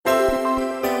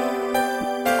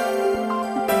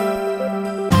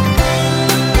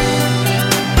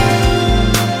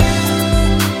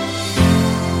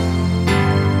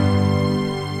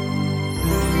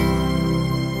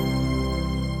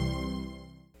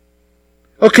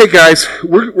Okay, guys,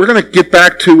 we're going to get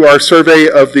back to our survey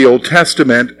of the Old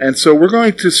Testament, and so we're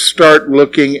going to start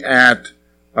looking at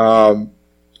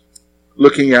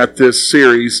this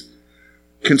series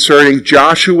concerning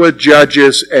Joshua,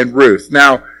 Judges, and Ruth.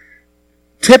 Now,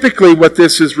 typically what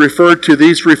this is referred to,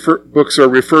 these books are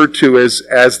referred to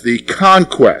as the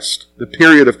conquest, the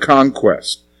period of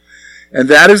conquest. And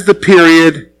that is the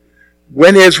period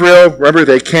when Israel, remember,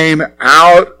 they came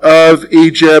out of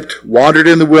Egypt, wandered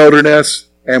in the wilderness,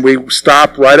 and we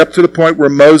stopped right up to the point where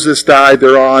Moses died.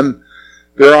 They're on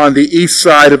the east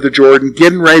side of the Jordan,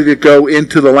 getting ready to go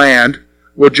into the land.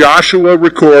 Well, Joshua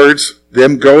records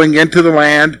them going into the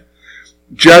land.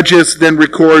 Judges then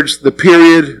records the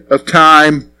period of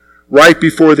time right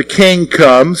before the king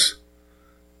comes,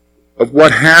 of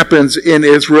what happens in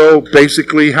Israel,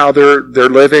 basically how they're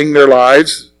living their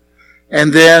lives.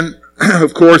 And then,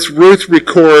 of course, Ruth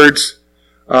records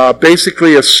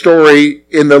basically a story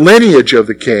in the lineage of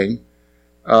the king.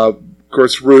 Of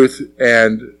course, Ruth.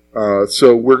 And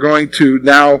so we're going to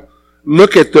now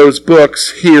look at those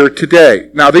books here today.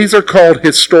 Now, these are called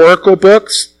historical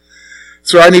books.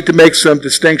 So I need to make some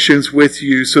distinctions with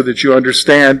you so that you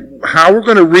understand how we're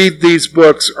going to read these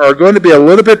books are going to be a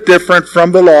little bit different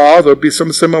from the law. There'll be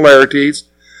some similarities,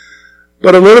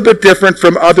 but a little bit different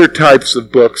from other types of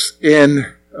books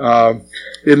in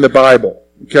the Bible.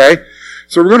 Okay?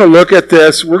 So we're going to look at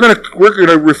this. We're going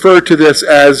to refer to this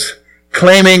as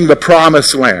claiming the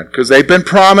promised land, because they've been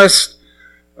promised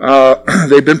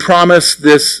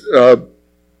this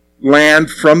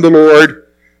land from the Lord,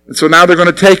 and so now they're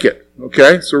going to take it.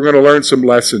 Okay? So we're going to learn some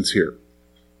lessons here.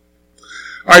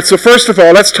 All right, so first of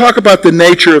all, let's talk about the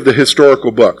nature of the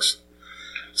historical books.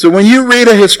 So when you read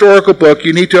a historical book,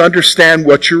 you need to understand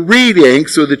what you're reading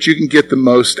so that you can get the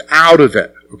most out of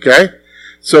it. Okay?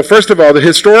 So first of all, the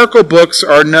historical books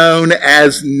are known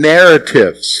as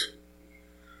narratives.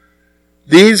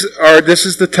 This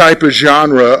is the type of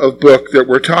genre of book that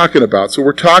we're talking about. So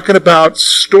we're talking about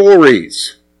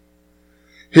stories.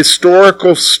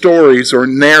 Historical stories or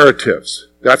narratives.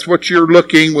 That's what you're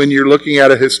looking when you're looking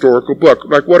at a historical book.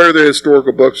 Like, what are the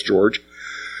historical books, George?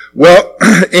 Well,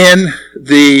 in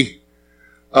the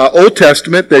Old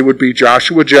Testament, they would be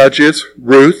Joshua, Judges,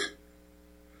 Ruth,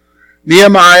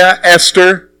 Nehemiah,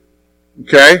 Esther,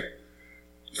 okay?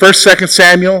 1st, 2nd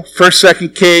Samuel, 1st,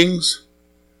 2nd Kings,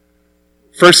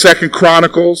 1st, 2nd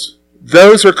Chronicles.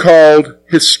 Those are called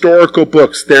historical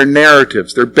books. They're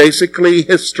narratives. They're basically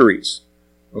histories,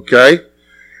 okay?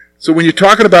 So when you're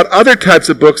talking about other types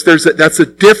of books, that's a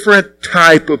different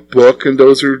type of book, and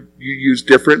you use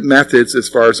different methods as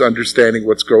far as understanding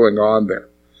what's going on there.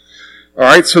 All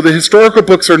right, so the historical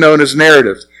books are known as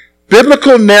narratives.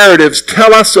 Biblical narratives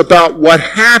tell us about what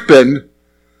happened,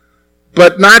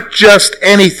 but not just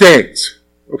any things.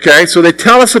 Okay? So they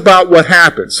tell us about what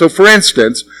happened. So for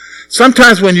instance,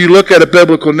 sometimes when you look at a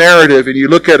biblical narrative and you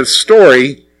look at a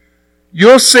story,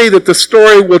 you'll see that the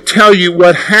story will tell you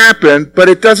what happened, but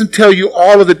it doesn't tell you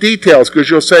all of the details, because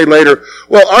you'll say later,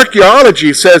 well,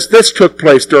 archaeology says this took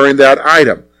place during that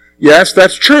item. Yes,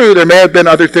 that's true. There may have been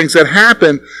other things that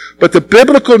happened, but the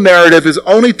biblical narrative is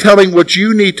only telling what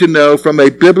you need to know from a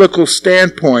biblical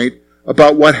standpoint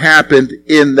about what happened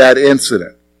in that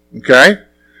incident. Okay?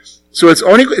 So it's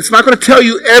not going to tell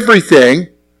you everything,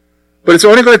 but it's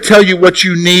only going to tell you what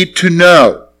you need to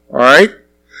know. All right?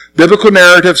 Biblical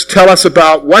narratives tell us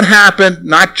about what happened,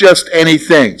 not just any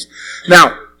things.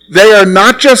 Now, they are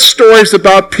not just stories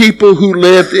about people who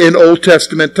lived in Old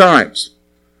Testament times.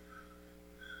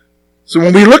 So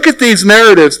when we look at these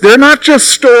narratives, they're not just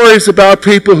stories about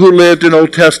people who lived in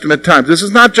Old Testament times. This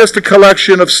is not just a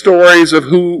collection of stories of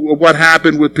what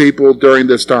happened with people during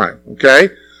this time.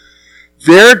 Okay?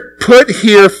 They're put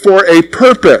here for a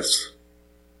purpose.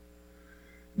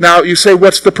 Now, you say,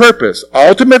 what's the purpose?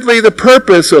 Ultimately, the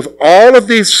purpose of all of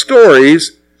these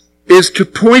stories is to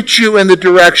point you in the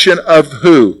direction of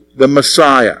who? The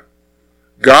Messiah.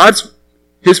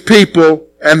 His people,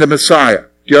 and the Messiah.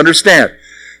 Do you understand?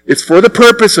 It's for the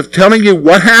purpose of telling you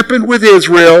what happened with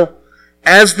Israel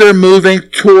as they're moving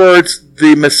towards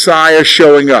the Messiah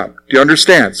showing up. Do you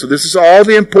understand? So this is all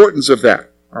the importance of that.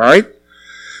 All right?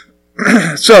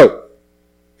 So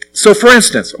for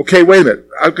instance, okay, wait a minute.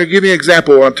 I'll give you an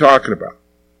example of what I'm talking about.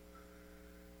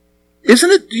 Do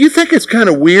you think it's kind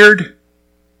of weird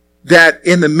that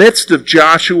in the midst of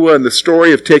Joshua and the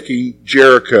story of taking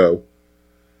Jericho,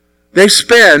 they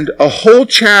spend a whole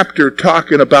chapter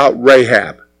talking about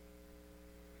Rahab?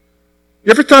 You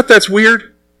ever thought that's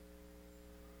weird?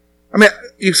 I mean,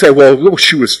 you say, well,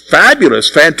 she was fabulous,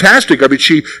 fantastic. I mean,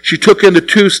 she took in the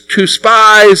two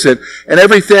spies and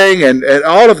everything and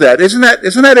all of that. Isn't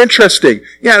that interesting?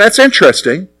 Yeah, that's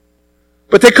interesting.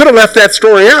 But they could have left that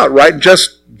story out, right? And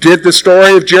just did the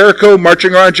story of Jericho,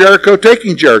 marching around Jericho,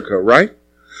 taking Jericho, right?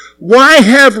 Why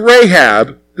have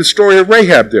Rahab, the story of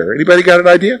Rahab there? Anybody got an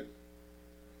idea?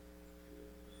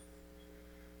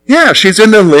 Yeah, she's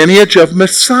in the lineage of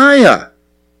Messiah.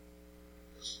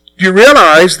 Do you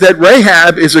realize that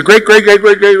Rahab is a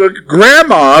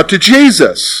great-great-great-great-great-grandma to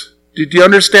Jesus? Do you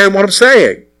understand what I'm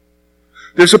saying?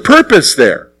 There's a purpose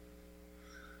there.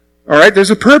 All right, there's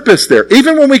a purpose there.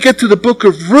 Even when we get to the book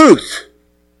of Ruth,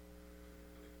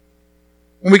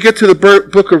 we're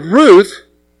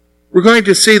going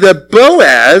to see that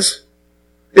Boaz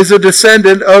is a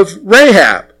descendant of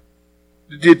Rahab.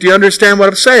 Do you understand what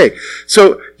I'm saying?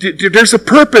 So there's a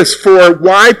purpose for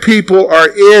why people are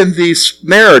in these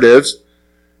narratives.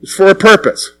 It's for a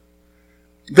purpose.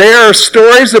 They are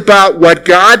stories about what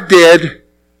God did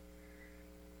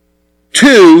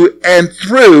to and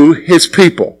through his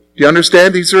people. Do you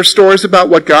understand? These are stories about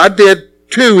what God did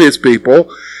to his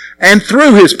people and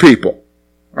through his people.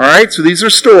 All right? So these are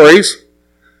stories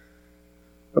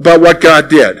about what God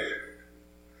did.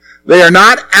 They are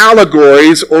not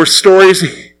allegories or stories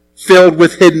filled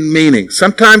with hidden meanings.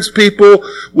 Sometimes people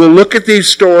will look at these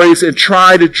stories and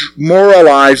try to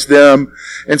moralize them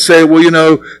and say,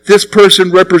 well, this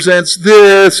person represents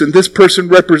this and this person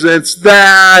represents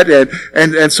that,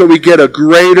 and so we get a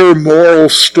greater moral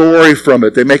story from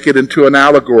it. They make it into an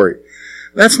allegory.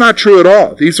 That's not true at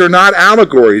all. These are not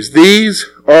allegories. These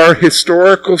are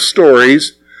historical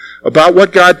stories about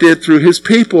what God did through his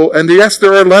people. And yes,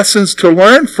 there are lessons to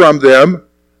learn from them,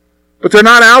 but they're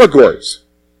not allegories.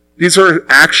 These are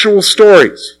actual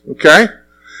stories, okay?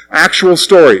 Actual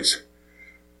stories.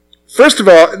 First of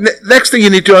all, next thing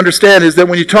you need to understand is that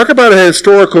when you talk about a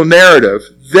historical narrative,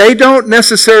 they don't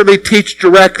necessarily teach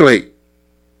directly.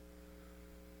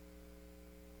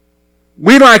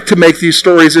 We like to make these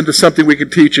stories into something we can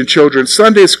teach in children's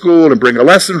Sunday school and bring a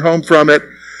lesson home from it.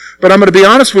 But I'm going to be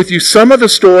honest with you, some of the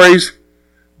stories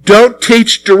don't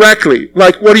teach directly.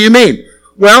 Like, what do you mean?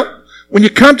 Well, when you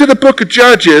come to the book of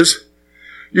Judges,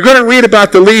 you're going to read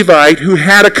about the Levite who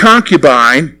had a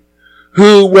concubine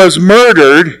who was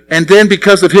murdered, and then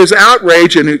because of his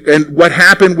outrage and what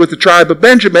happened with the tribe of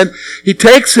Benjamin, he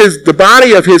takes the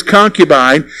body of his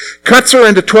concubine, cuts her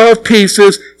into 12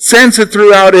 pieces, sends it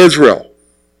throughout Israel.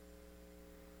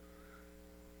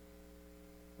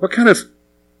 What kind of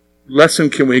lesson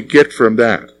can we get from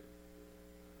that?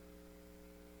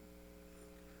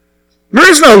 There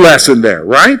is no lesson there,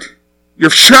 right? You're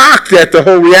shocked at the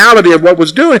whole reality of what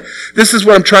was doing. This is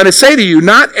what I'm trying to say to you.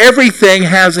 Not everything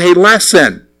has a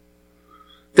lesson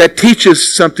that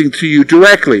teaches something to you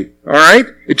directly, all right?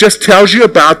 It just tells you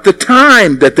about the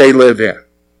time that they live in,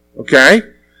 okay?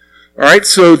 All right,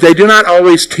 so they do not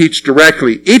always teach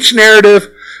directly. Each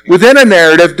narrative within a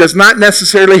narrative does not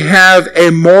necessarily have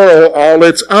a moral all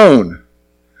its own.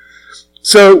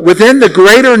 So within the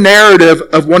greater narrative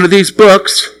of one of these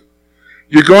books,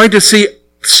 you're going to see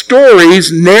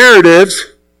stories,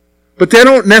 narratives, but they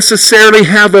don't necessarily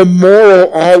have a moral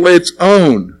all its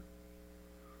own.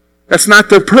 That's not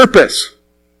their purpose.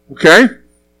 Okay?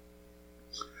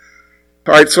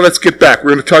 All right, so let's get back.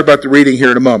 We're going to talk about the reading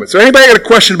here in a moment. So anybody got a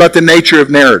question about the nature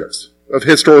of narratives, of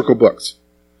historical books?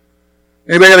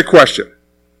 Anybody got a question?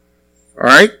 All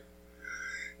right?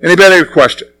 Anybody got a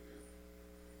question?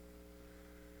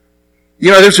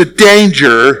 There's a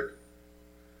danger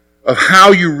of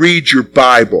how you read your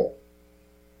Bible.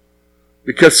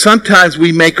 Because sometimes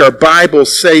we make our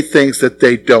Bibles say things that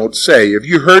they don't say. Have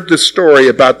you heard the story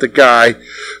about the guy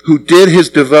who did his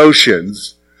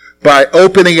devotions by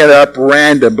opening it up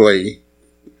randomly?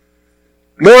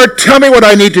 Lord, tell me what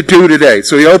I need to do today.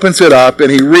 So he opens it up and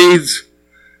he reads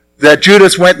that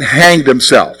Judas went and hanged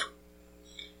himself.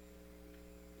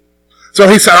 So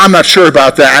he said, I'm not sure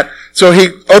about that. So he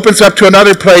opens up to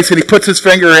another place and he puts his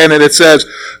finger in and it says,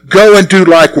 go and do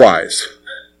likewise.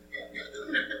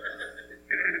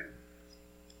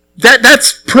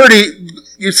 That's pretty,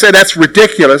 you say that's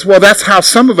ridiculous. Well, that's how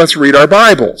some of us read our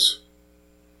Bibles.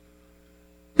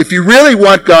 If you really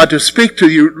want God to speak to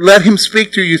you, let him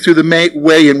speak to you through the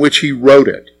way in which he wrote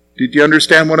it. Did you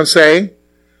understand what I'm saying?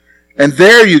 And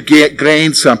there you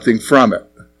gain something from it.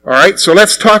 All right, so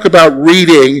let's talk about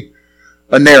reading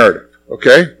a narrative.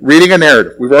 Okay? Reading a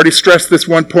narrative. We've already stressed this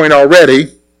one point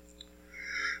already.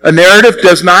 A narrative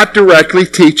does not directly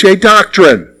teach a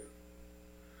doctrine.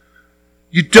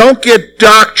 You don't get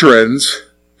doctrines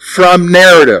from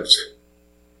narratives.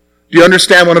 Do you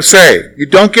understand what I'm saying? You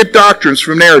don't get doctrines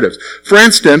from narratives. For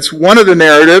instance, one of the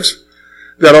narratives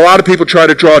that a lot of people try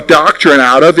to draw doctrine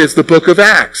out of is the book of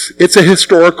Acts. It's a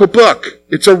historical book.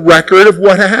 It's a record of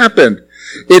what happened.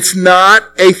 It's not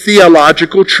a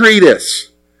theological treatise.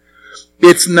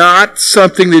 It's not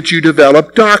something that you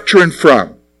develop doctrine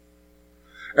from.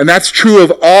 And that's true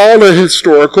of all the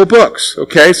historical books.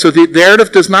 Okay? So the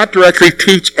narrative does not directly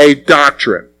teach a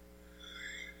doctrine.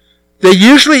 They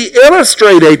usually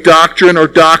illustrate a doctrine or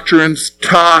doctrines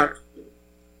taught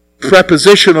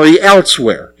prepositionally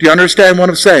elsewhere. Do you understand what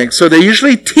I'm saying? So they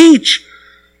usually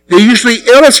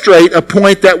illustrate a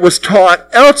point that was taught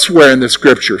elsewhere in the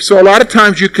scripture. So a lot of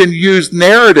times you can use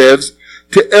narratives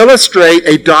to illustrate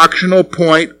a doctrinal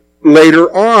point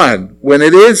later on when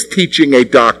it is teaching a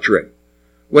doctrine,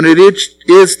 when it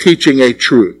is teaching a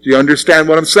truth. Do you understand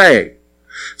what I'm saying?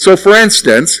 So for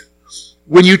instance,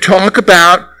 when you talk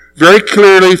about very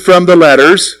clearly from the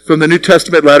letters, from the New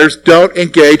Testament letters, don't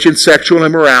engage in sexual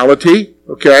immorality,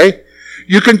 okay?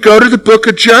 You can go to the book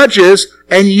of Judges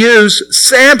and use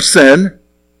Samson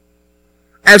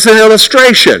as an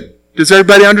illustration. Does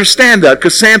everybody understand that?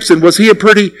 Because Samson, was he a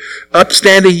pretty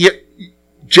upstanding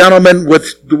gentleman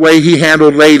with the way he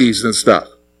handled ladies and stuff?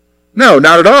 No,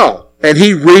 not at all. And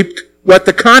he reaped what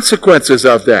the consequences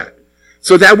of that.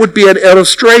 So that would be an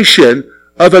illustration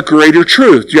of a greater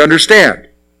truth. Do you understand?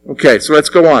 Okay, so let's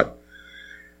go on.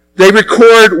 They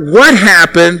record what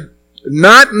happened,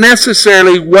 not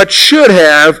necessarily what should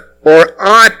have or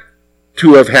ought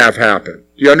to have happened.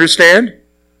 Do you understand?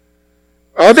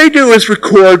 All they do is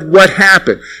record what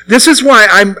happened. This is why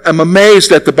I'm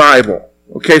amazed at the Bible.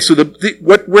 Okay, so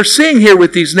what we're seeing here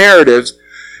with these narratives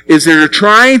is they're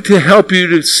trying to help you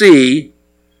to see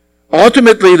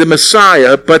ultimately the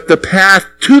Messiah, but the path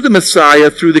to the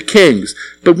Messiah through the kings.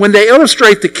 But when they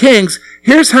illustrate the kings,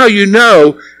 here's how you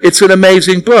know it's an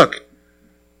amazing book.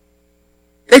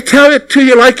 They tell it to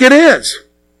you like it is.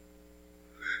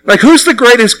 Like, who's the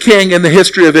greatest king in the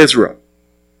history of Israel?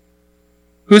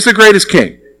 Who's the greatest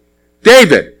king?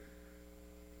 David.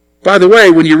 By the way,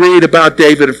 when you read about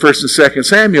David in 1st and 2nd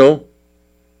Samuel,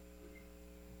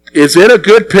 is it a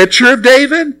good picture of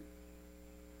David?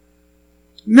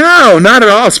 No, not at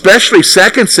all, especially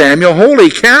 2nd Samuel. Holy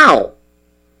cow.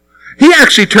 He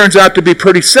actually turns out to be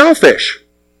pretty selfish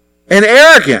and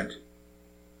arrogant.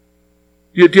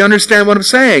 Do you understand what I'm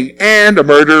saying? And a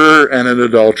murderer and an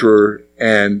adulterer,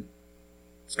 and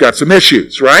it's got some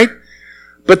issues, right?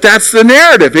 But that's the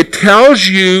narrative. It tells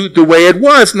you the way it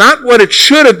was, not what it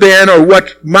should have been or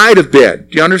what might have been.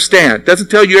 Do you understand? It doesn't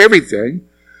tell you everything,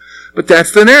 but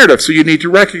that's the narrative, so you need to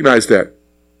recognize that.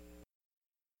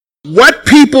 What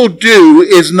people do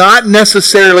is not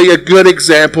necessarily a good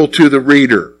example to the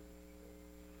reader.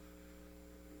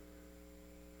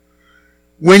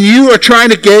 When you are trying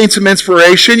to gain some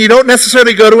inspiration, you don't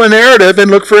necessarily go to a narrative and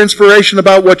look for inspiration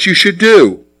about what you should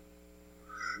do.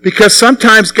 Because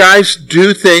sometimes guys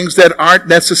do things that aren't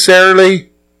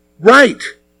necessarily right.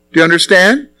 Do you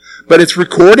understand? But it's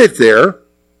recorded there.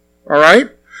 All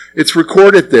right? It's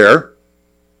recorded there.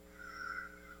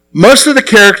 Most of the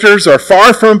characters are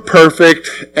far from perfect,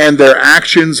 and their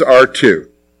actions are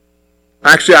too.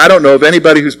 Actually, I don't know of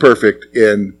anybody who's perfect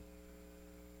in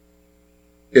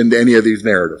any of these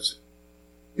narratives.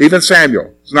 Even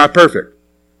Samuel is not perfect.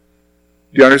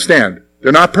 Do you understand?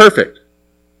 They're not perfect.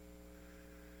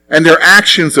 And their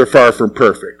actions are far from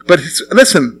perfect. But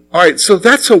listen, all right, so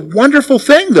that's a wonderful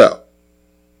thing, though.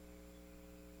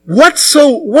 What's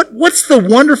the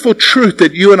wonderful truth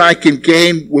that you and I can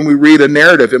gain when we read a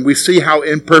narrative and we see how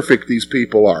imperfect these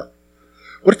people are?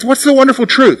 What's the wonderful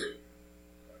truth?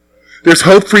 There's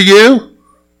hope for you.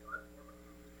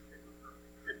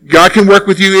 God can work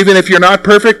with you even if you're not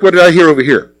perfect. What did I hear over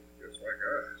here?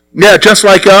 Yeah, just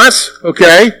like us.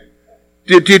 Okay.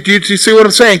 Do you see what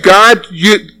I'm saying?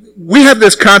 We have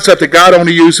this concept that God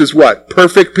only uses what?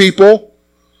 Perfect people.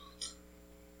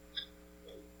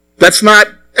 That's not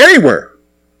anywhere.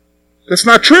 That's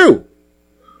not true.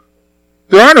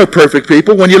 There are no perfect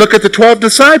people. When you look at the 12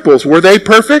 disciples, were they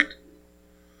perfect?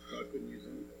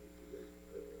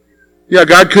 Yeah,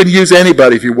 God couldn't use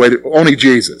anybody if you waited. Only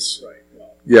Jesus.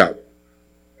 Yeah.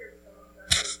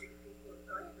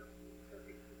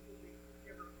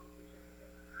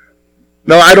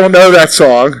 No, I don't know that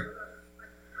song.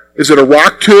 Is it a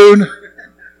rock tune?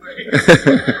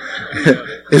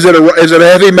 Is it a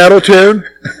heavy metal tune?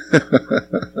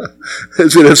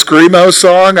 Is it a screamo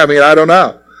song? I mean, I don't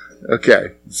know.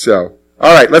 Okay, so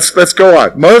all right, let's go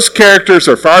on. Most characters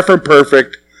are far from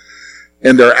perfect,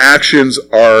 and their actions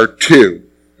are too.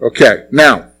 Okay,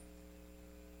 now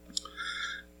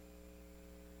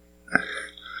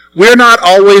we're not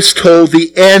always told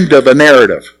the end of a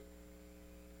narrative,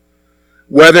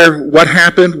 whether what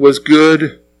happened was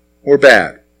good or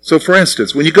bad. So for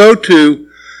instance, when you go to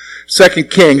 2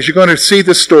 Kings, you're going to see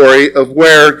the story of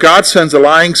where God sends a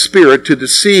lying spirit to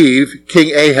deceive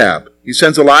King Ahab. He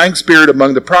sends a lying spirit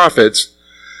among the prophets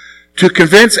to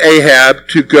convince Ahab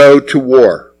to go to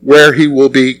war, where he will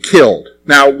be killed.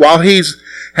 Now, while he's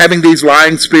having these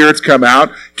lying spirits come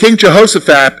out, King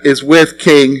Jehoshaphat is with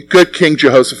good King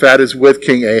Jehoshaphat is with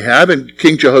King Ahab, and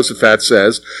King Jehoshaphat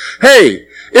says, "Hey,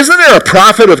 isn't there a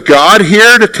prophet of God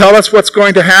here to tell us what's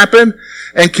going to happen?"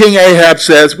 And King Ahab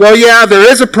says, "Well, yeah,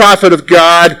 there is a prophet of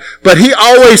God, but he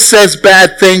always says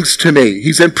bad things to me.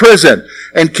 He's in prison."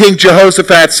 And King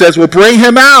Jehoshaphat says, "Well, bring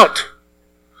him out.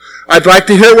 I'd like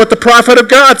to hear what the prophet of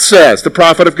God says." The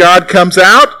prophet of God comes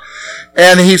out,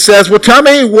 and he says, "Well, tell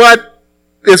me what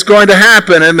is going to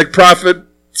happen." And the prophet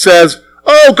says,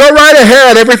 "Oh, go right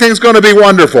ahead. Everything's going to be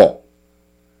wonderful."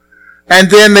 And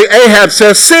then the Ahab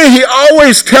says, "See, he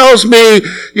always tells me,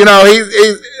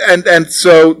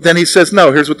 so then he says,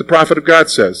 "No, here's what the prophet of God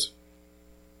says."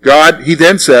 He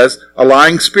then says, "A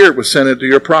lying spirit was sent into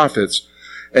your prophets,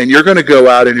 and you're going to go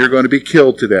out and you're going to be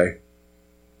killed today."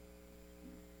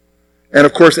 And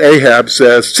of course, Ahab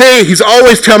says, "See, he's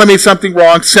always telling me something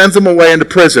wrong," sends him away into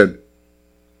prison.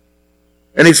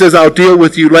 And he says, "I'll deal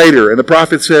with you later." And the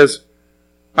prophet says,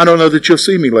 "I don't know that you'll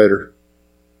see me later."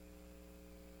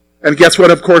 And guess what,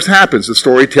 of course, happens? The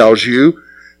story tells you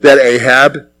that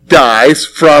Ahab dies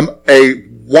from a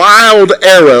wild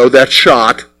arrow that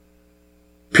shot,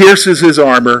 pierces his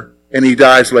armor, and he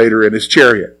dies later in his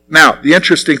chariot. Now, the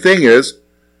interesting thing is,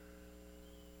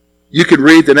 you can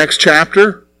read the next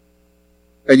chapter,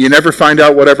 and you never find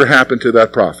out whatever happened to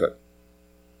that prophet.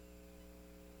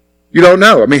 You don't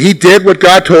know. I mean, he did what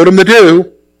God told him to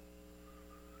do,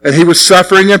 and he was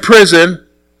suffering in prison,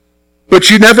 but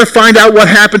you never find out what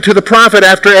happened to the prophet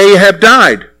after Ahab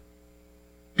died.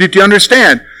 Did you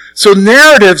understand? So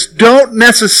narratives don't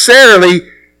necessarily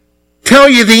tell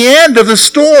you the end of the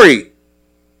story.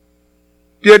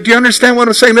 Do you understand what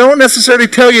I'm saying? They don't necessarily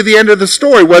tell you the end of the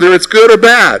story, whether it's good or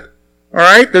bad. All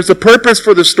right? There's a purpose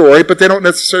for the story, but they don't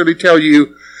necessarily tell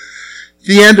you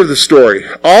the end of the story.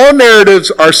 All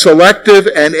narratives are selective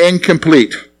and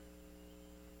incomplete.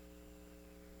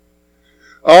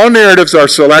 All narratives are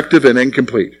selective and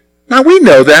incomplete. Now, we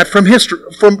know that from history,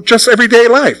 from just everyday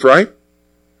life, right?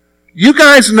 You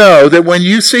guys know that when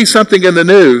you see something in the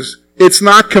news, it's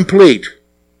not complete.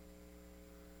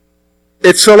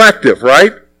 It's selective,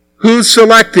 right? Who's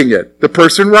selecting it? The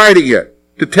person writing it.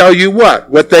 To tell you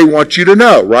what? What they want you to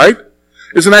know, right?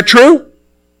 Isn't that true?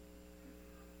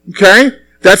 Okay?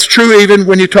 That's true even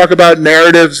when you talk about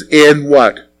narratives in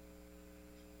what?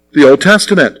 The Old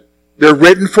Testament. They're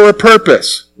written for a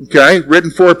purpose. Okay?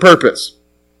 Written for a purpose.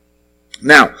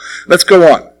 Now, let's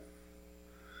go on.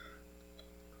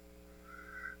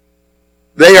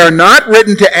 They are not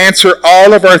written to answer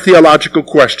all of our theological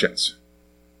questions.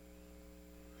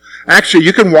 Actually,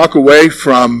 you can walk away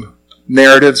from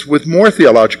narratives with more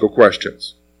theological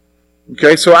questions.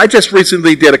 Okay? So I just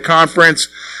recently did a conference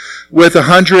with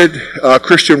 100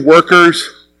 Christian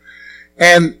workers,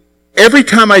 and every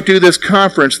time I do this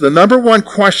conference, the number one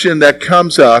question that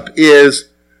comes up is,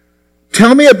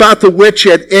 tell me about the witch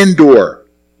at Endor,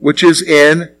 which is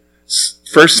in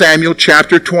 1 Samuel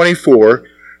chapter 24.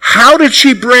 How did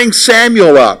she bring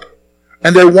Samuel up?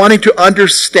 And they're wanting to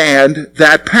understand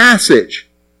that passage.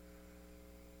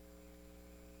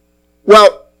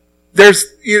 Well,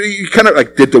 you kind of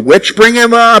like, did the witch bring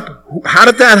him up? How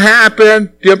did that happen?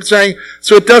 Do you know what I'm saying?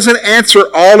 So it doesn't answer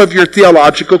all of your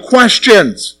theological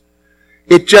questions.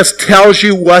 It just tells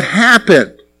you what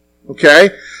happened. Okay?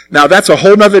 Now, that's a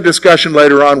whole other discussion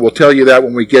later on. We'll tell you that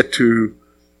when we get to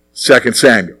 2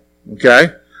 Samuel.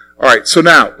 Okay? All right, so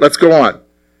now, let's go on.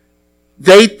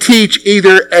 They teach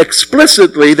either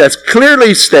explicitly, that's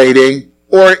clearly stating,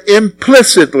 or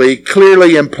implicitly,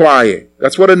 clearly implying.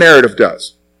 That's what a narrative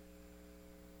does.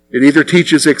 It either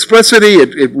teaches explicitly,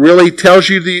 it really tells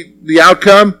you the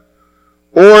outcome,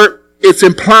 or it's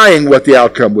implying what the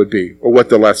outcome would be, or what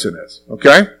the lesson is.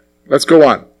 Okay? Let's go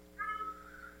on.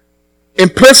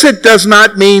 Implicit does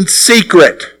not mean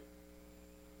secret.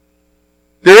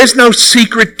 There is no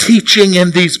secret teaching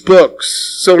in these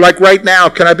books. So like right now,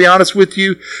 can I be honest with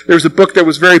you? There's a book that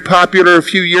was very popular a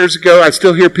few years ago. I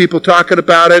still hear people talking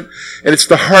about it. And it's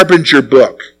the Harbinger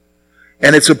book.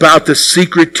 And it's about the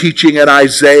secret teaching in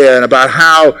Isaiah and about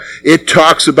how it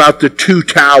talks about the 2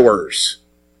 towers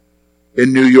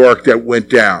in New York that went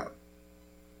down.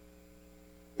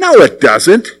 No, it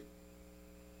doesn't.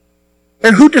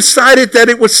 And who decided that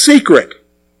it was secret?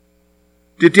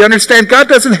 Did you understand? God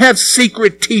doesn't have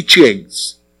secret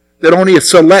teachings that only a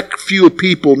select few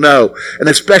people know, and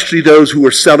especially those who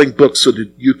are selling books so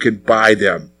that you can buy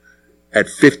them at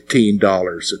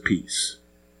 $15 a piece.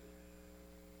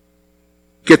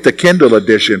 Get the Kindle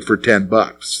edition for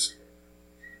 $10.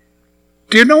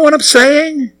 Do you know what I'm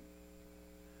saying?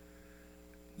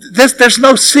 There's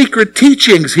no secret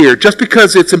teachings here. Just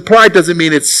because it's implied doesn't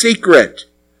mean it's secret.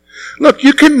 Look,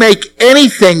 you can make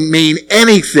anything mean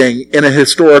anything in a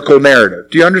historical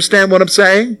narrative. Do you understand what I'm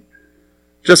saying?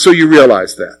 Just so you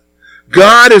realize that.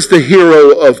 God is the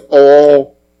hero of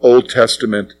all Old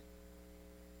Testament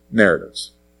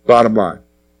narratives. Bottom line.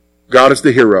 God is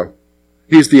the hero.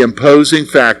 He's the imposing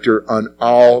factor on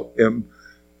all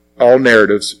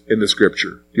narratives in the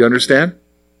Scripture. Do you understand?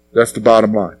 That's the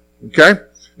bottom line. Okay?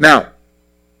 Now,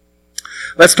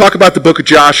 let's talk about the book of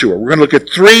Joshua. We're going to look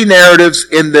at 3 narratives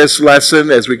in this lesson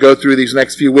as we go through these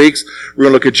next few weeks. We're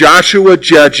going to look at Joshua,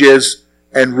 Judges,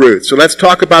 and Ruth. So let's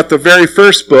talk about the very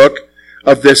first book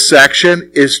of this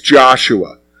section is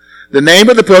Joshua. The name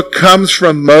of the book comes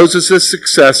from Moses'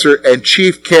 successor and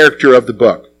chief character of the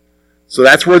book. So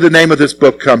that's where the name of this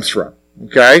book comes from.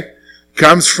 Okay?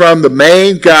 Comes from the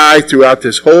main guy throughout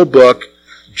this whole book,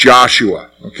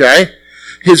 Joshua. Okay?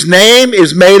 His name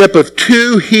is made up of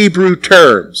 2 Hebrew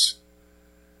terms,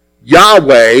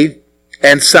 Yahweh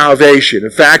and salvation.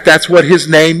 In fact, that's what his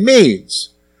name means.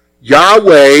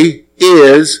 Yahweh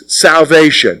is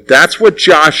salvation. That's what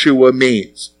Joshua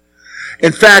means.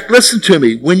 In fact, listen to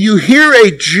me. When you hear a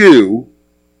Jew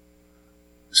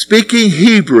speaking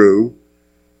Hebrew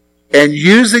and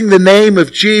using the name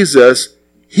of Jesus,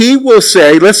 he will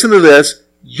say, listen to this,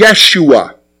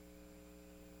 Yeshua.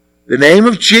 The name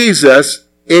of Jesus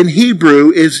in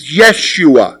Hebrew is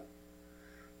Yeshua.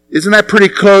 Isn't that pretty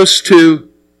close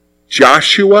to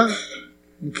Joshua?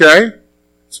 Okay?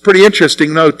 It's a pretty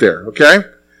interesting note there, okay?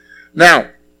 Now,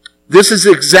 this is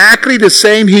exactly the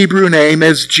same Hebrew name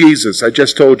as Jesus. I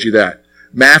just told you that.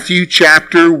 Matthew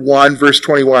chapter 1 verse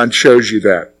 21 shows you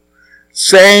that.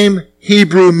 Same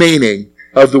Hebrew meaning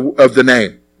of the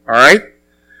name. All right?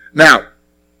 Now,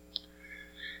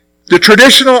 the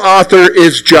traditional author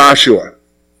is Joshua.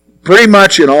 Pretty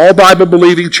much in all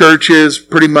Bible-believing churches,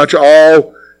 pretty much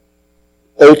all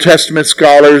Old Testament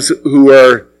scholars who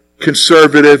are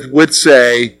conservative would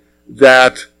say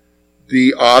that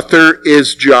the author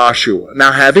is Joshua.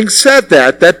 Now, having said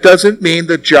that, that doesn't mean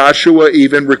that Joshua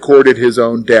even recorded his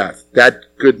own death.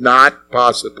 That could not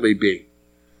possibly be.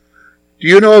 Do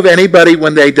you know of anybody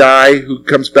when they die who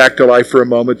comes back to life for a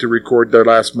moment to record their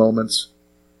last moments?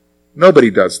 Nobody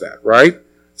does that, right?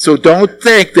 So don't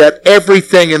think that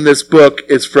everything in this book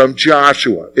is from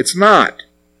Joshua. It's not.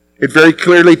 It very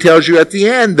clearly tells you at the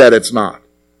end that it's not.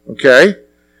 Okay?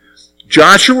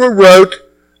 Joshua wrote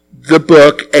the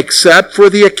book except for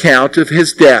the account of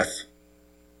his death.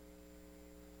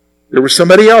 There was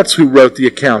somebody else who wrote the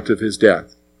account of his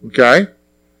death. Okay?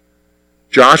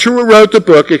 Joshua wrote the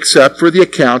book except for the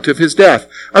account of his death.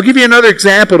 I'll give you another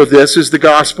example of this is the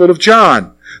Gospel of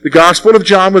John. The Gospel of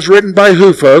John was written by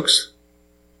who, folks?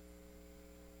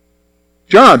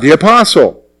 John, the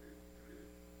Apostle.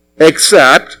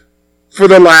 Except for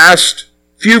the last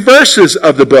few verses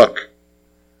of the book.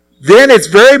 Then it's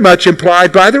very much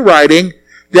implied by the writing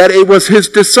that it was his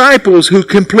disciples who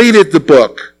completed the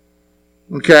book.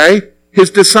 Okay? His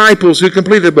disciples who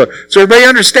completed the book. So everybody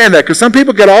understand that, because some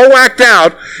people get all whacked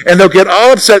out and they'll get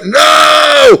all upset.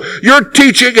 No! You're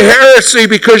teaching heresy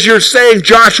because you're saying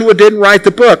Joshua didn't write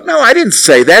the book. No, I didn't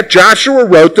say that. Joshua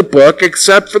wrote the book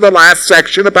except for the last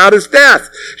section about his death.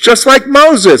 Just like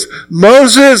Moses.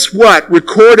 Moses, what?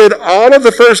 Recorded all of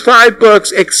the first 5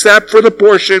 books except for the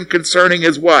portion concerning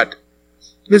his what?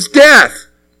 His death.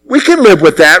 We can live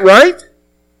with that, right?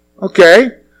 Okay.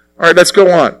 All right, let's go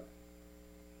on.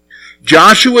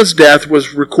 Joshua's death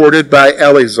was recorded by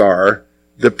Eleazar,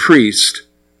 the priest,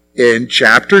 in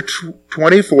chapter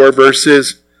 24,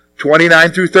 verses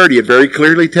 29 through 30. It very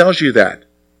clearly tells you that.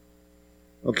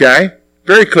 Okay?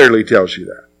 Very clearly tells you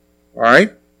that. All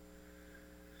right?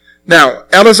 Now,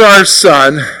 Eleazar's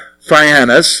son,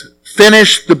 Phinehas,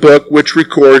 finished the book which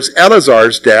records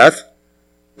Eleazar's death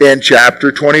in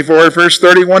chapter 24, verse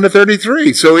 31 to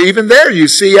 33. So even there you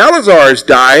see Eleazar is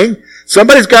dying.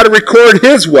 Somebody's got to record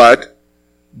his what?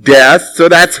 Death. So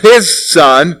that's his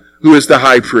son, who is the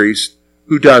high priest,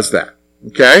 who does that.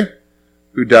 Okay?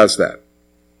 Who does that.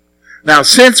 Now,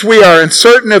 since we are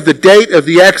uncertain of the date of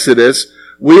the Exodus,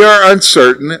 we are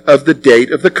uncertain of the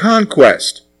date of the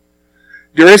conquest.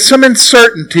 There is some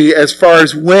uncertainty as far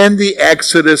as when the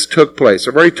Exodus took place.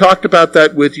 I've already talked about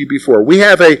that with you before. We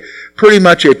have pretty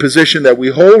much a position that we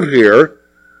hold here,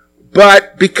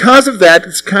 But because of that,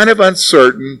 it's kind of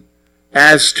uncertain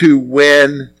as to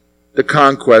when the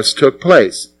conquest took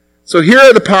place. So here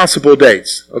are the possible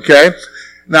dates, okay?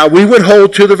 Now, we would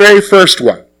hold to the very first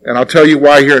one, and I'll tell you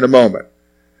why here in a moment.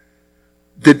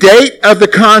 The date of the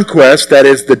conquest, that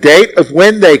is the date of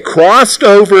when they crossed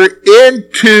over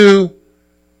into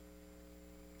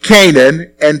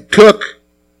Canaan and took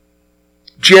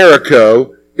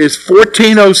Jericho, is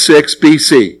 1406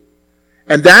 BC.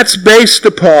 And that's based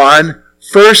upon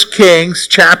 1 Kings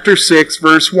chapter 6,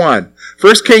 verse 1.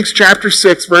 1 Kings chapter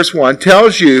 6, verse 1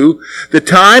 tells you the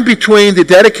time between the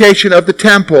dedication of the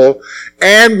temple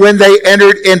and when they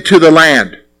entered into the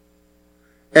land,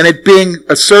 and it being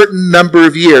a certain number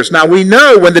of years. Now, we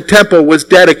know when the temple was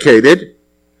dedicated,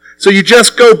 so you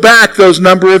just go back those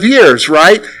number of years,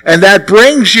 right? And that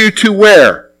brings you to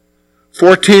where?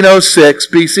 1406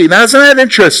 BC. Now, isn't that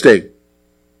interesting?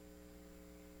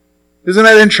 Isn't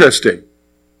that interesting?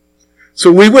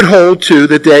 So we would hold to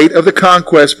the date of the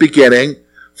conquest beginning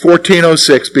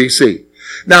 1406 BC.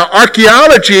 Now,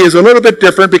 archaeology is a little bit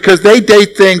different because they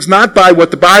date things not by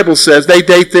what the Bible says. They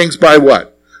date things by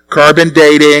what? Carbon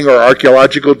dating or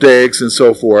archaeological digs and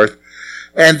so forth.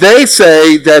 And they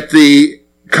say that the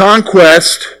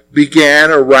conquest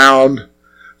began around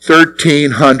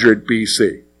 1300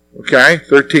 BC. Okay?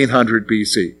 1300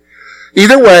 BC.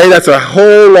 Either way, that's a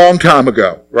whole long time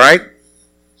ago, right?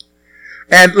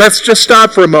 And let's just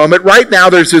stop for a moment. Right now,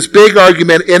 there's this big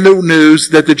argument in the news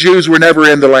that the Jews were never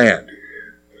in the land.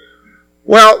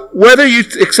 Well, whether you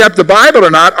accept the Bible or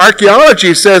not,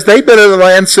 archaeology says they've been in the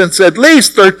land since at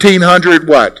least 1300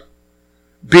 what?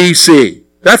 BC.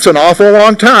 That's an awful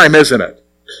long time, isn't it?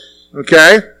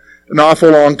 Okay? An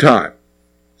awful long time.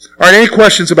 All right, any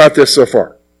questions about this so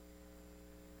far?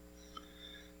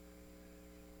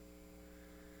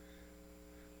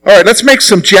 All right, let's make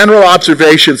some general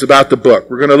observations about the book.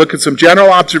 We're going to look at some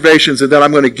general observations, and then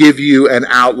I'm going to give you an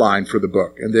outline for the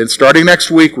book. And then starting next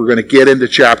week, we're going to get into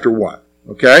chapter 1.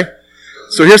 Okay?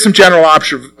 So here's some general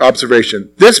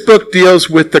observation. This book deals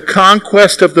with the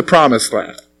conquest of the Promised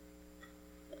Land.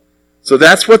 So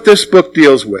that's what this book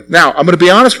deals with. Now, I'm going to be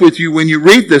honest with you, when you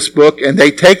read this book and they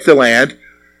take the land,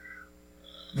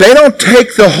 they don't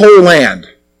take the whole land.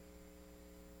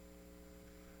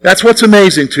 That's what's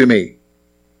amazing to me.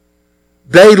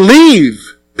 They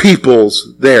leave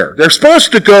peoples there. They're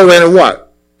supposed to go in and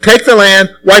what? Take the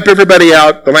land, wipe everybody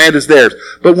out, the land is theirs.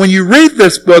 But when you read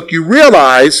this book, you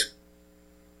realize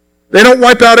they don't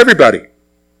wipe out everybody.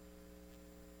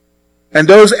 And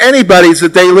those anybody's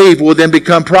that they leave will then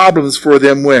become problems for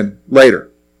them when?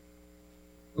 Later.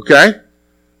 Okay?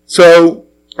 So,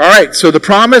 alright, so the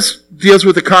promise deals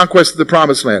with the conquest of the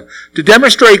Promised Land. To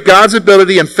demonstrate God's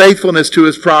ability and faithfulness to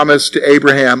His promise to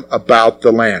Abraham about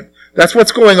the land. That's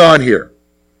what's going on here.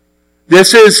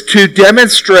 This is to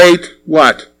demonstrate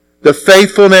what? The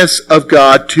faithfulness of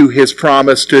God to His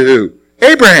promise to who?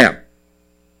 Abraham.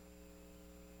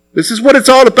 This is what it's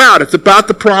all about. It's about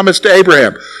the promise to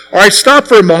Abraham. All right, stop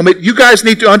for a moment. You guys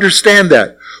need to understand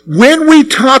that. When we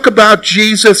talk about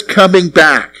Jesus coming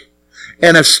back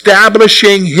and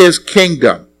establishing His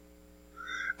kingdom,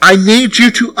 I need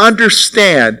you to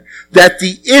understand that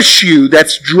the issue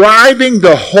that's driving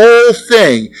the whole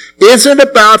thing isn't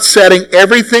about setting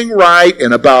everything right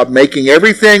and about making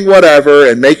everything whatever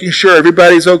and making sure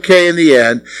everybody's okay in the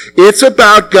end. It's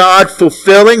about God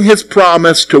fulfilling His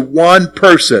promise to one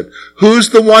person. Who's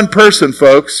the one person,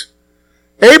 folks?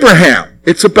 Abraham.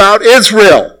 It's about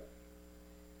Israel.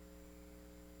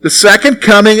 The second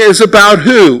coming is about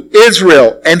who?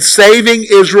 Israel, and saving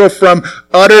Israel from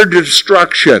utter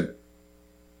destruction.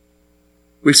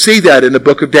 We see that in the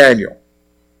book of Daniel.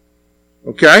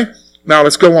 Okay? Now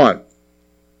let's go on.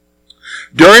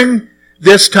 During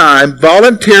this time,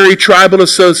 voluntary tribal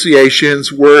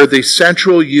associations were the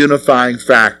central unifying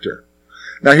factor.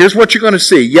 Now here's what you're going to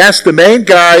see. Yes, the main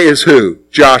guy is who?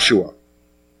 Joshua.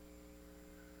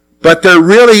 But there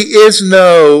really is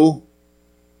no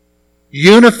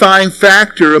unifying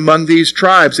factor among these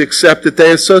tribes except that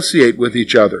they associate with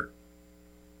each other.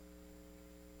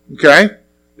 Okay?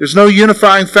 There's no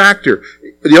unifying factor.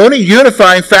 The only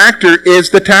unifying factor is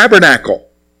the tabernacle,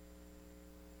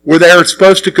 where they are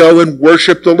supposed to go and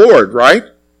worship the Lord, right?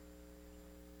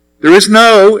 There is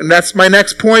no, and that's my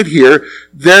next point here,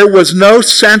 there was no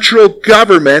central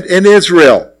government in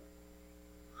Israel.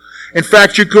 In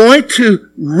fact, you're going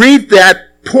to read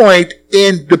that point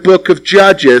in the book of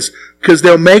Judges, because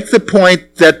they'll make the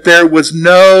point that there was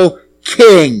no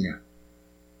king.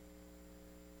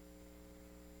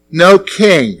 No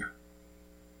king.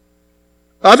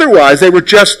 Otherwise, they were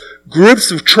just groups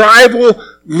of tribal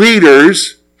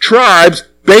leaders, tribes,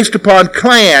 based upon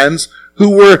clans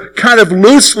who were kind of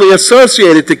loosely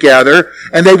associated together,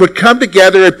 and they would come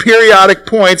together at periodic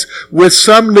points with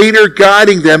some leader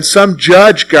guiding them, some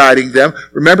judge guiding them.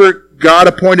 Remember, God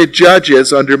appointed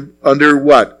judges under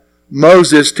what?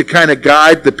 Moses, to kind of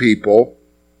guide the people.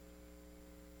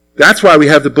 That's why we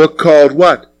have the book called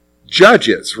what?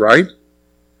 Judges, right?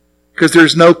 Because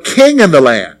there's no king in the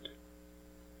land.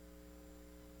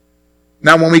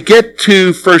 Now when we get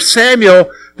to 1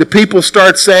 Samuel, the people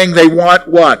start saying they want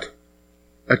what?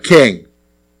 A king.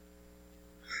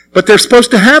 But they're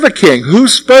supposed to have a king.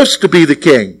 Who's supposed to be the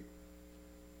king?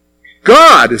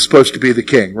 God is supposed to be the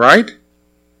king, right?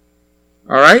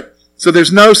 All right? So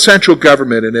there's no central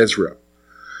government in Israel.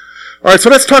 All right, so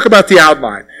let's talk about the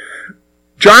outline.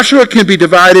 Joshua can be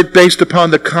divided based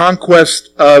upon the conquest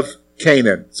of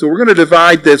Canaan. So we're going to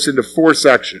divide this into 4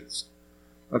 sections.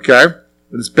 Okay?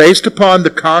 It's based upon the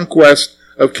conquest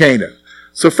of Canaan.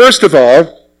 So first of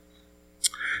all,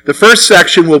 the first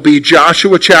section will be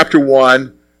Joshua chapter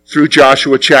 1 through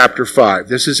Joshua chapter 5.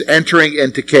 This is entering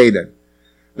into Canaan.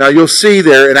 Now you'll see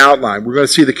there an outline. We're going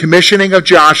to see the commissioning of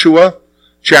Joshua,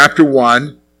 chapter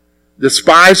 1. The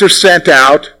spies are sent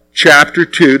out, chapter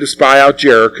 2, to spy out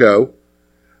Jericho.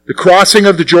 The crossing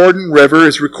of the Jordan River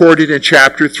is recorded in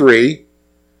chapter 3.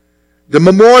 The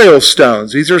memorial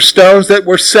stones. These are stones that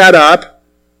were set up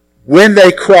when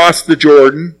they crossed the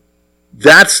Jordan.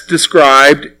 That's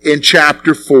described in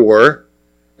chapter 4.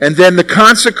 And then the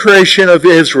consecration of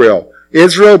Israel.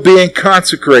 Israel being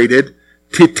consecrated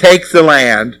to take the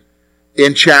land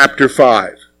in chapter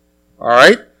 5. All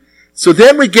right? So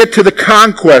then we get to the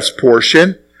conquest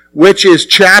portion, which is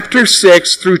chapter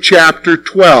 6 through chapter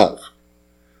 12.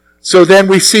 So then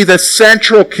we see the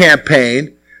central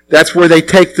campaign. That's where they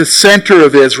take the center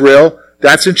of Israel.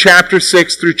 That's in chapter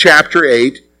 6 through chapter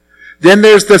 8. Then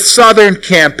there's the southern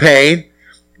campaign.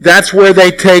 That's where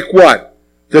they take what?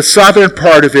 The southern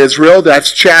part of Israel.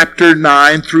 That's chapter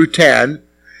 9 through 10.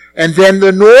 And then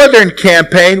the northern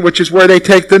campaign, which is where they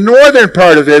take the northern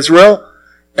part of Israel.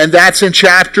 And that's in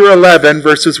chapter 11,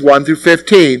 verses 1 through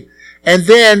 15. And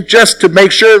then, just to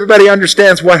make sure everybody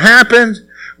understands what happened,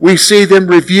 we see them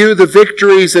review the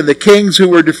victories and the kings who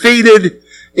were defeated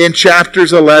in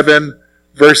chapters 11,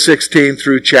 verse 16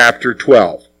 through chapter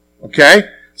 12. Okay?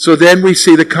 So then we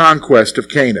see the conquest of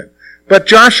Canaan. But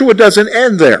Joshua doesn't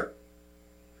end there.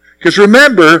 Because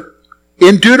remember,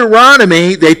 in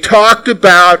Deuteronomy, they talked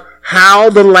about how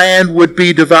the land would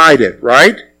be divided,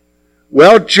 right?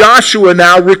 Well, Joshua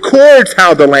now records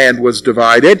how the land was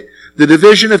divided. The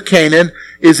division of Canaan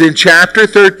is in chapter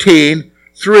 13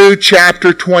 through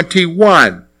chapter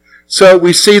 21. So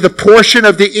we see the portion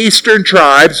of the eastern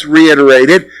tribes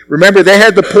reiterated. Remember, they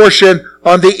had the portion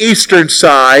on the eastern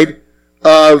side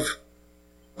of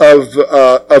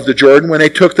the Jordan when they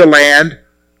took the land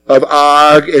of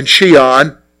Og and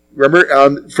Shion.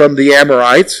 Remember, from the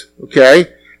Amorites.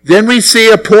 Okay. Then we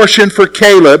see a portion for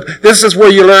Caleb. This is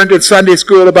where you learned in Sunday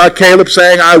school about Caleb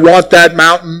saying, I want that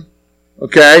mountain.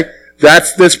 Okay?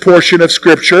 That's this portion of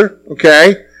Scripture.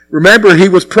 Okay? Remember, he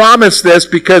was promised this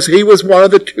because he was one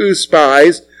of the 2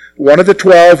 spies, one of the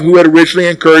 12 who had originally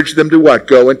encouraged them to what?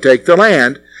 Go and take the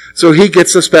land. So he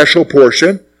gets a special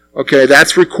portion. Okay,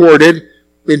 that's recorded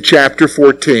in chapter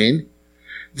 14.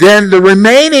 Then the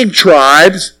remaining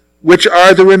tribes, which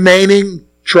are the remaining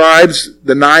tribes,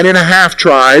 the 9.5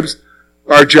 tribes,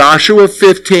 are Joshua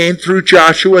 15 through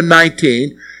Joshua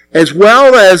 19, as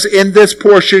well as in this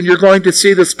portion you're going to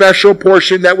see the special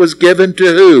portion that was given to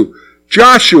who?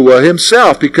 Joshua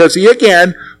himself, because he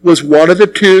again was one of the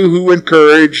 2 who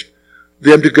encouraged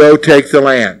them to go take the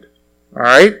land. All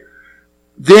right?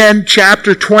 Then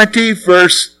chapter 20,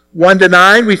 verse 1 to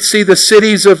 9, we see the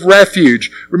cities of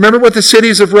refuge. Remember what the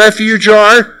cities of refuge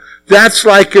are? That's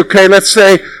like, okay, let's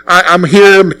say I'm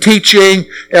here, I'm teaching,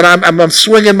 and I'm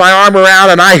swinging my arm around,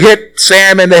 and I hit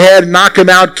Sam in the head, knock him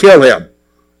out, kill him.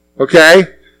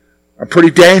 Okay? I'm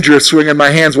pretty dangerous swinging my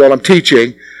hands while I'm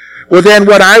teaching. Well, then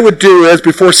what I would do is,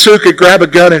 before Sue could grab a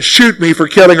gun and shoot me for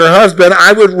killing her husband,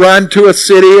 I would run to a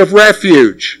city of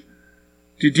refuge.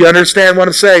 Did you understand what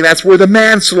I'm saying? That's where the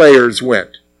manslayers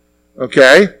went.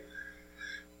 Okay?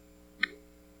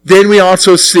 Then we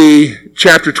also see,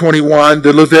 chapter 21,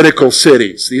 the Levitical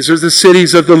cities. These are the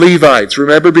cities of the Levites.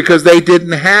 Remember, because they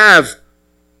didn't have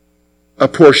a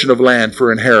portion of land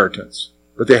for inheritance,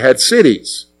 but they had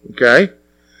cities. Okay?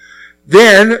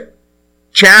 Then,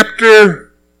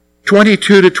 chapter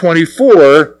 22 to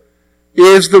 24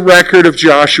 is the record of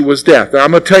Joshua's death. Now,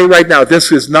 I'm going to tell you right now,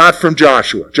 this is not from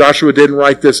Joshua. Joshua didn't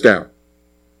write this down.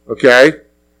 Okay?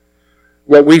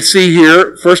 what we see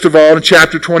here, first of all, in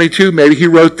chapter 22, maybe he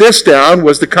wrote this down,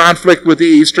 was the conflict with the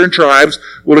eastern tribes.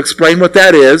 We'll explain what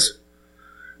that is.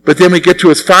 But then we get to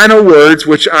his final words,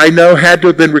 which I know had to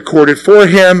have been recorded for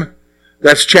him.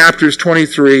 That's chapters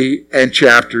 23 and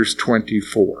chapters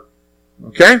 24.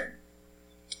 Okay?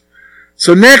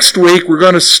 So next week, we're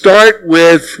going to start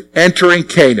with entering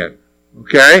Canaan.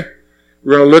 Okay?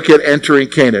 We're going to look at entering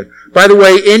Canaan. By the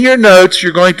way, in your notes,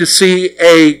 you're going to see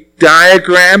a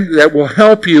diagram that will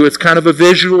help you. It's kind of a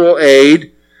visual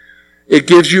aid. It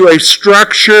gives you a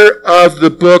structure of the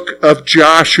book of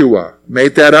Joshua.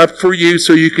 Made that up for you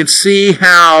so you can see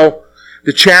how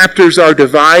the chapters are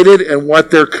divided and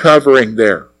what they're covering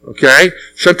there. Okay?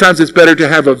 Sometimes it's better to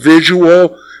have a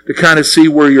visual to kind of see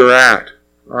where you're at.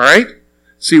 All right?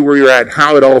 See where you're at and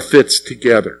how it all fits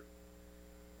together.